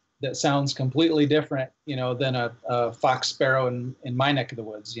 that sounds completely different, than a fox sparrow in my neck of the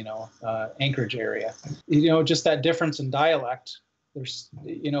woods, Anchorage area. Just that difference in dialect. There's,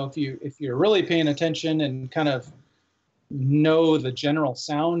 if you're really paying attention and kind of know the general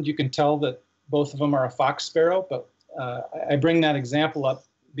sound, you can tell that both of them are a fox sparrow. But I bring that example up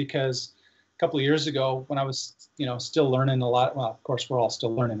because a couple of years ago, when I was, still learning a lot. Well, of course, we're all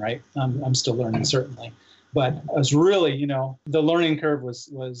still learning, right? I'm still learning, certainly. But I was really, the learning curve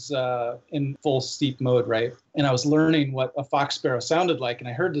was in full steep mode, right? And I was learning what a fox sparrow sounded like. And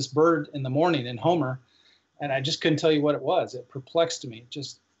I heard this bird in the morning in Homer, and I just couldn't tell you what it was. It perplexed me. It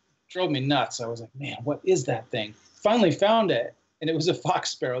just drove me nuts. I was like, man, what is that thing? Finally found it, and it was a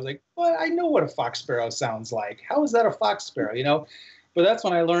fox sparrow. I was like, well, I know what a fox sparrow sounds like. How is that a fox sparrow, But that's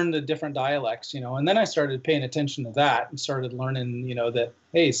when I learned the different dialects, and then I started paying attention to that and started learning, that,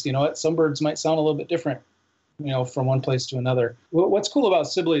 hey, what, some birds might sound a little bit different, from one place to another. What's cool about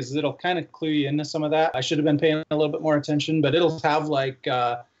Sibley's is it'll kind of clue you into some of that. I should have been paying a little bit more attention, but it'll have like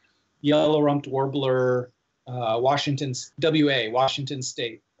yellow-rumped warbler, Washington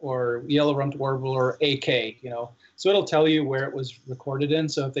State, or yellow-rumped warbler AK, So it'll tell you where it was recorded in.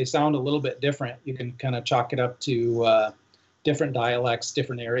 So if they sound a little bit different, you can kind of chalk it up to different dialects,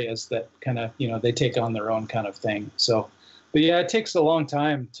 different areas that kind of, they take on their own kind of thing. So, but yeah, it takes a long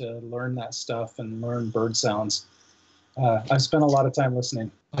time to learn that stuff and learn bird sounds. I've spent a lot of time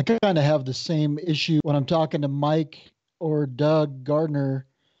listening. I kind of have the same issue when I'm talking to Mike or Doug Gardner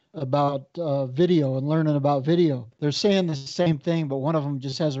about video and learning about video. They're saying the same thing, but one of them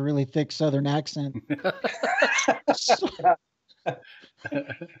just has a really thick Southern accent.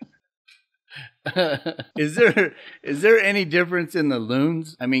 Is there any difference in the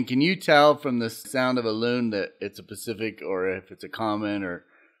loons? I mean, can you tell from the sound of a loon that it's a Pacific or if it's a common, or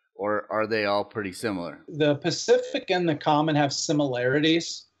are they all pretty similar? The Pacific and the common have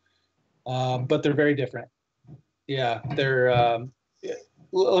similarities, but they're very different. Yeah, they're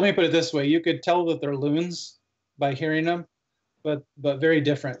let me put it this way. You could tell that they're loons by hearing them, but very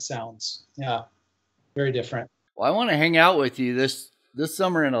different sounds. Yeah, very different. Well, I want to hang out with you this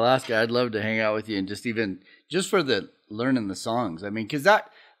summer in Alaska. I'd love to hang out with you and just for the learning the songs. I mean, because that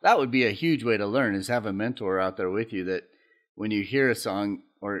would be a huge way to learn, is have a mentor out there with you that when you hear a song,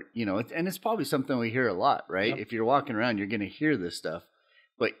 or, and it's probably something we hear a lot, right? Yep. If you're walking around, you're going to hear this stuff,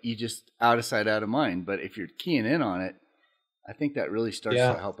 but you just out of sight, out of mind. But if you're keying in on it, I think that really starts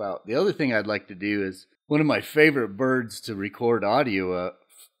to help out. The other thing I'd like to do is one of my favorite birds to record audio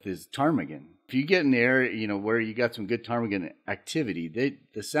is ptarmigan. If you get in the area, where you got some good ptarmigan activity,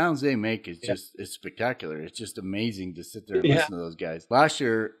 the sounds they make is just it's spectacular. It's just amazing to sit there and listen to those guys. Last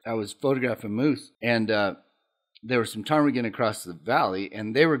year, I was photographing moose, and there were some ptarmigan across the valley,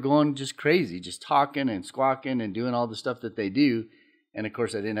 and they were going just crazy, just talking and squawking and doing all the stuff that they do. And of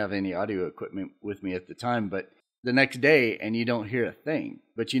course, I didn't have any audio equipment with me at the time, but the next day, and you don't hear a thing,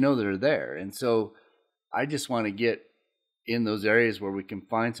 but they're there. And so I just want to get in those areas where we can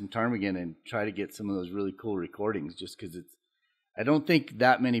find some ptarmigan and try to get some of those really cool recordings, just because I don't think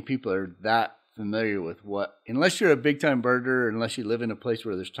that many people are that familiar with unless you're a big time birder, or unless you live in a place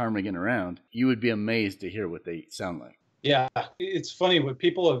where there's ptarmigan around, you would be amazed to hear what they sound like. Yeah, it's funny when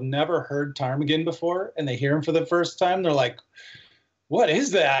people have never heard ptarmigan before and they hear them for the first time, they're like, what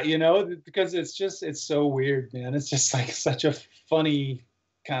is that? Because it's so weird, man. It's just like such a funny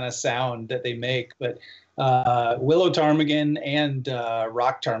kind of sound that they make. But willow ptarmigan and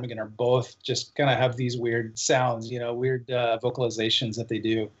rock ptarmigan are both just kind of have these weird sounds, weird vocalizations that they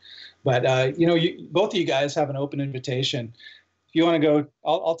do. But, both of you guys have an open invitation. If you want to go,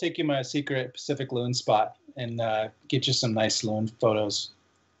 I'll take you my secret Pacific loon spot and get you some nice loon photos.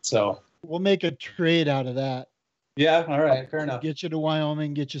 So we'll make a trade out of that. Yeah, all right, fair enough. Get you to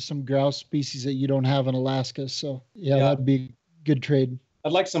Wyoming, get you some grouse species that you don't have in Alaska. So, that'd be a good trade.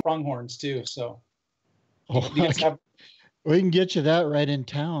 I'd like some pronghorns too, so. We can get you that right in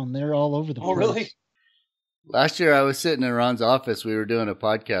town. They're all over the place. Oh, really? Last year, I was sitting in Ron's office. We were doing a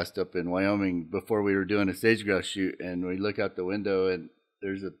podcast up in Wyoming before we were doing a sage grouse shoot, and we look out the window, and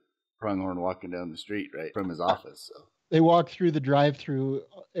there's a pronghorn walking down the street right from his office. So they walk through the drive-through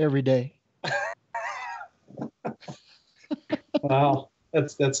every day. Wow,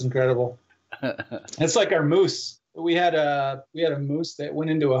 that's incredible. It's like our moose. We had a moose that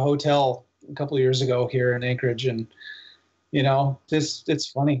went into a hotel a couple of years ago here in Anchorage, and it's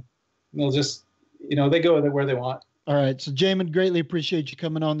funny. They'll just they go where they want. All right, so Jamin, greatly appreciate you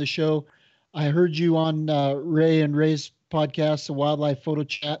coming on the show. I heard you on Ray and Ray's podcast, the Wildlife Photo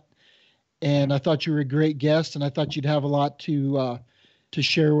Chat, and I thought you were a great guest, and I thought you'd have a lot to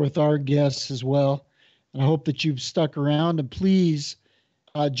share with our guests as well. And I hope that you've stuck around. And please,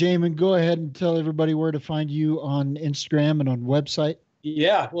 Jamin, go ahead and tell everybody where to find you on Instagram and on website.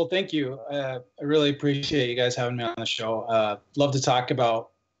 Yeah, well, thank you. I really appreciate you guys having me on the show. Love to talk about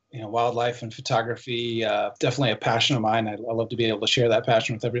wildlife and photography. Definitely a passion of mine. I love to be able to share that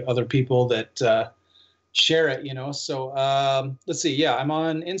passion with other people that share it. So let's see. Yeah, I'm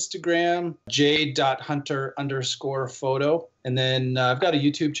on Instagram, j.hunter_photo. And then I've got a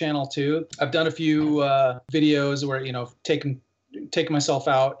YouTube channel too. I've done a few videos where, taking myself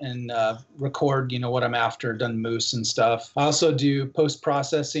out and record, what I'm after, done moose and stuff. I also do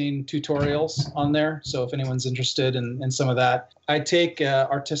post-processing tutorials on there. So if anyone's interested in some of that, I take an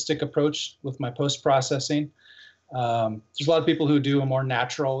artistic approach with my post-processing. There's a lot of people who do a more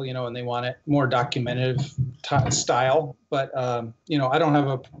natural, and they want it more documentative style. But, I don't have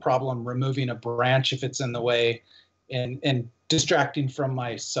a problem removing a branch if it's in the way and distracting from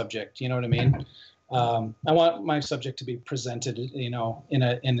my subject. You know what I mean? I want my subject to be presented, in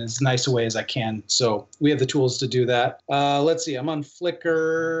as nice a way as I can. So we have the tools to do that. Let's see. I'm on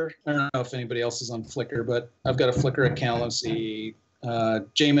Flickr. I don't know if anybody else is on Flickr, but I've got a Flickr account. Let's see.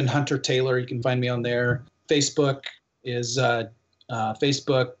 Jamin Hunter Taylor. You can find me on there. Facebook is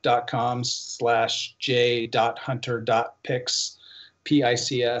facebook.com/j.hunter.pics,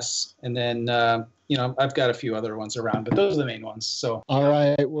 PICS. And then, I've got a few other ones around, but those are the main ones. So, all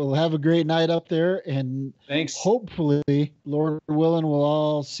right. Well, have a great night up there. And thanks. Hopefully, Lord willing, we'll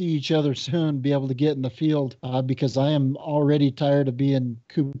all see each other soon, be able to get in the field, because I am already tired of being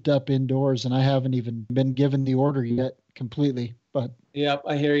cooped up indoors, and I haven't even been given the order yet completely. But yep,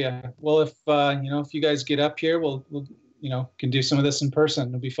 I hear you. Well, if you guys get up here, we'll can do some of this in person.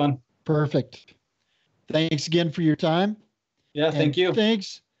 It'll be fun. Perfect. Thanks again for your time. Yeah, thank you.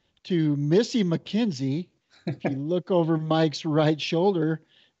 Thanks to Missy McKenzie. If you look over Mike's right shoulder,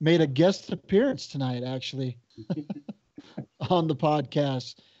 made a guest appearance tonight, actually, on the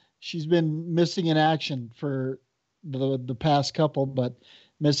podcast. She's been missing in action for the past couple, but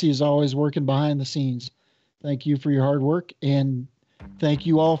Missy is always working behind the scenes. Thank you for your hard work, and thank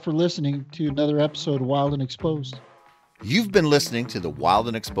you all for listening to another episode of Wild and Exposed. You've been listening to the Wild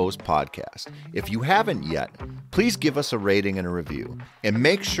and Exposed podcast. If you haven't yet, please give us a rating and a review, and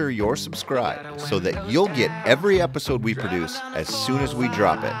make sure you're subscribed so that you'll get every episode we produce as soon as we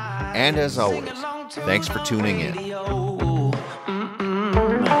drop it. And as always, thanks for tuning in.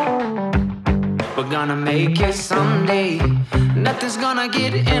 gonna make it someday. Nothing's gonna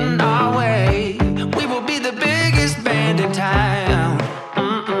get in our way. We will be the biggest band in town.